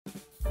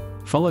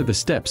Follow the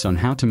steps on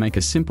how to make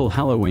a simple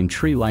Halloween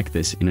tree like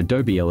this in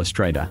Adobe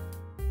Illustrator.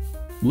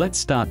 Let's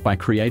start by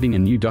creating a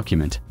new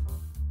document.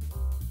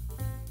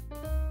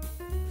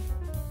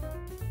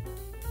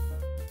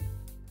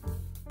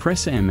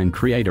 Press M and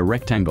create a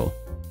rectangle.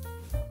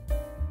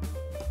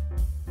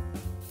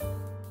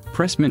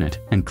 Press Minute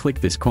and click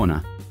this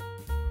corner.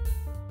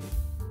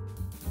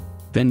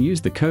 Then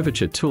use the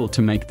curvature tool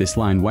to make this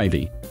line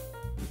wavy.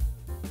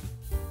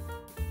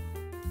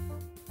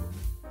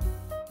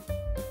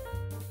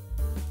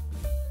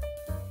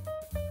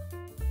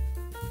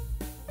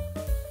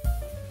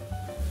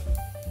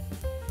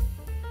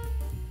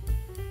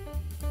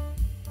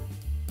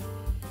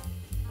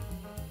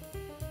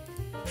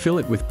 Fill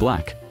it with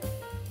black.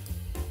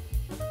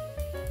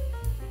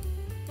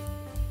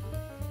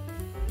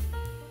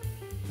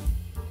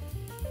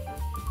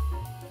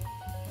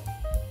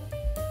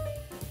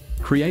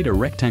 Create a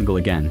rectangle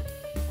again.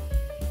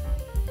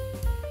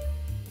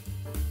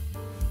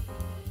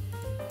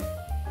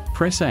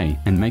 Press A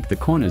and make the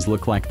corners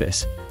look like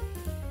this.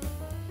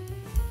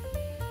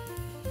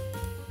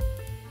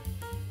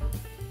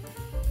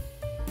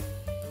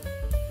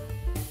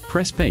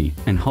 Press P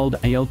and hold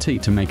Alt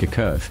to make a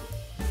curve.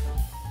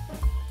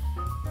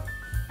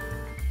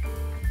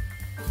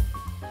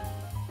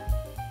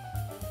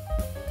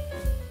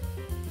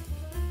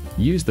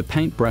 Use the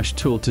paintbrush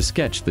tool to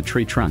sketch the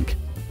tree trunk.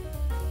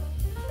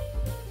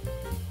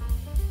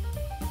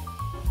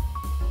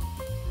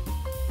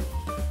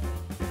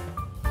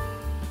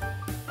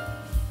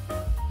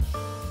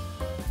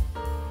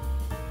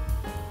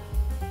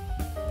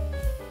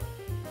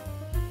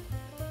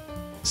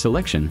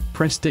 Selection,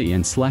 press D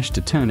and slash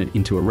to turn it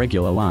into a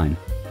regular line.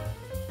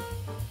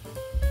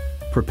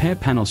 Prepare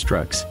panel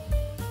strokes.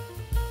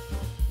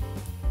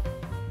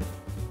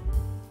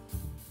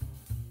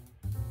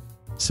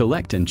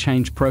 Select and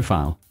change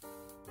profile.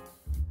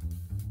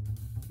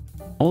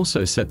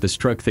 Also set the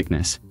stroke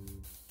thickness.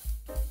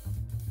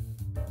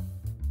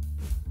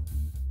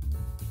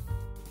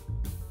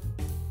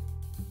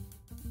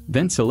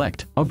 Then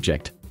select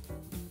Object,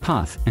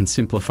 Path and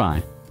simplify.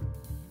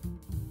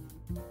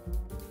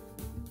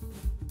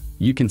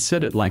 You can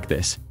set it like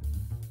this.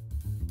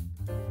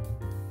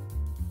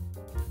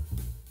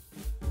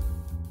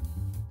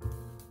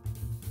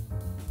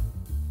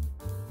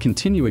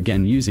 Continue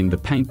again using the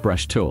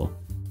paintbrush tool.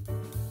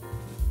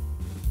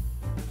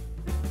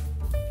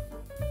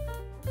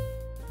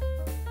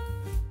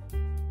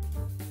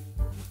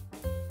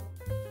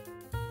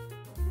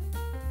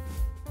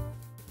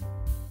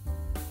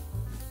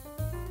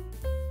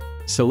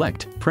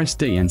 Select, press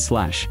D and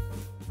slash.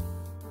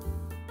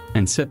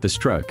 And set the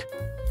stroke.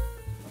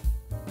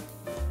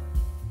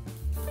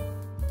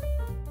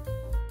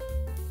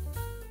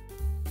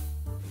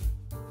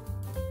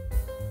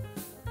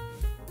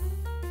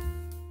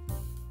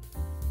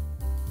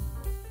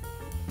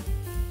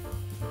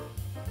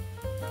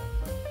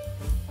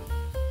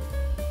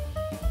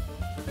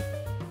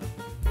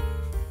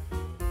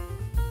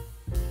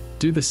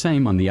 Do the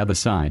same on the other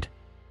side.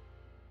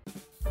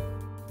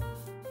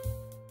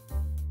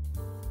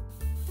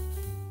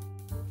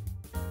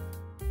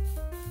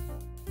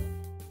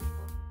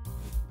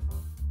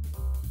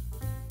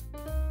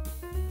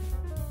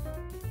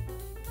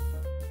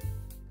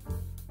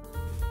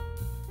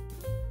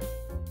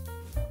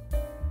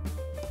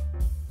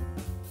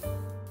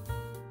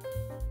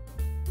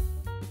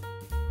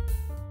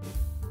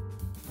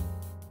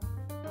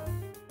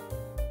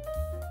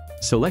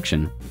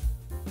 Selection,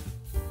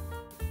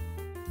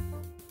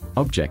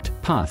 Object,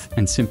 Path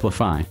and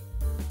simplify.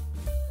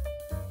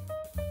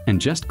 And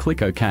just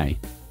click OK.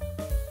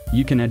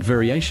 You can add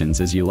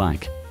variations as you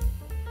like.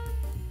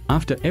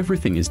 After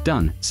everything is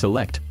done,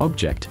 select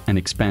Object and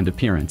expand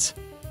Appearance.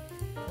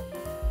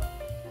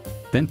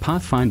 Then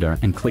Pathfinder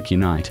and click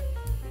Unite.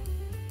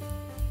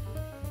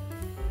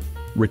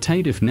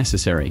 Rotate if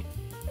necessary.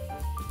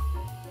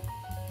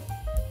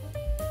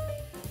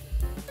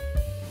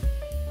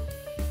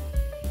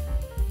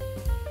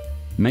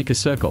 Make a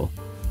circle.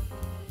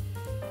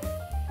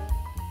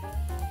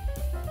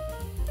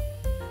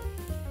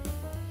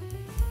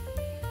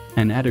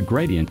 And add a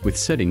gradient with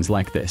settings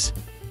like this.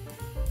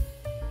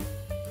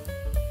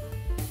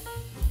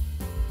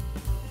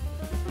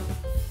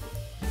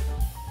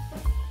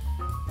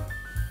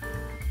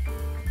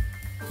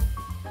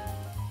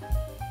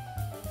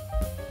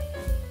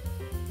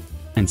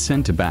 And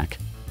send to back.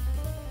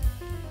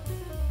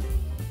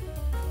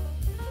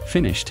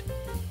 Finished.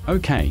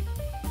 OK.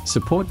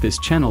 Support this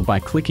channel by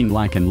clicking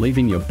like and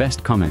leaving your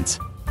best comments.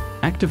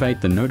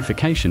 Activate the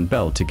notification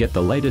bell to get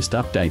the latest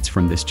updates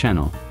from this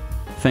channel.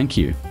 Thank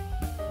you.